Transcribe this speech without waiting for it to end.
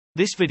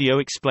This video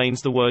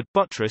explains the word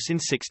buttress in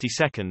 60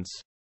 seconds.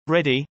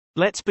 Ready?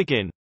 Let's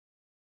begin.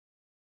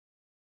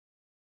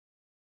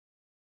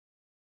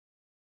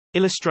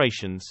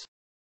 Illustrations.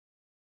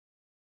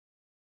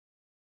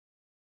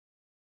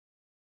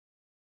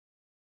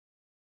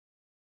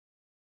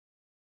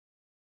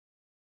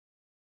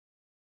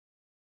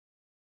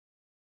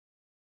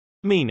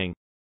 Meaning.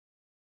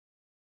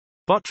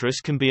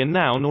 Buttress can be a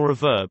noun or a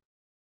verb.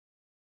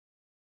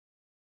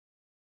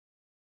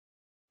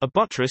 A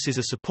buttress is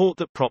a support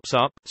that props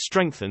up,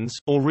 strengthens,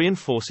 or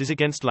reinforces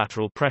against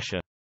lateral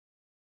pressure.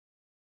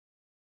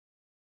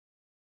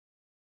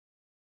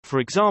 For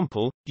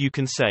example, you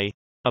can say,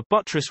 a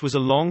buttress was a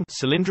long,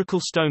 cylindrical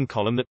stone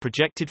column that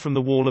projected from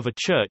the wall of a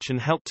church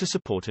and helped to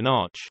support an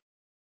arch.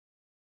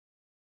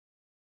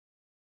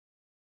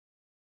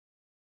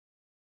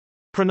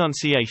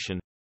 Pronunciation.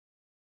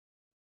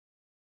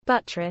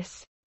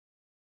 Buttress.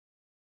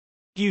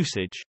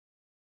 Usage.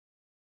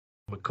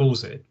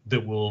 Calls it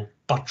that will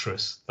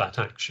buttress that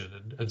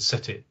action and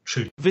set it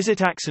true. Visit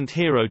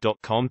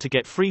accenthero.com to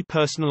get free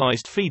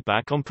personalized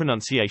feedback on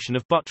pronunciation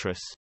of buttress.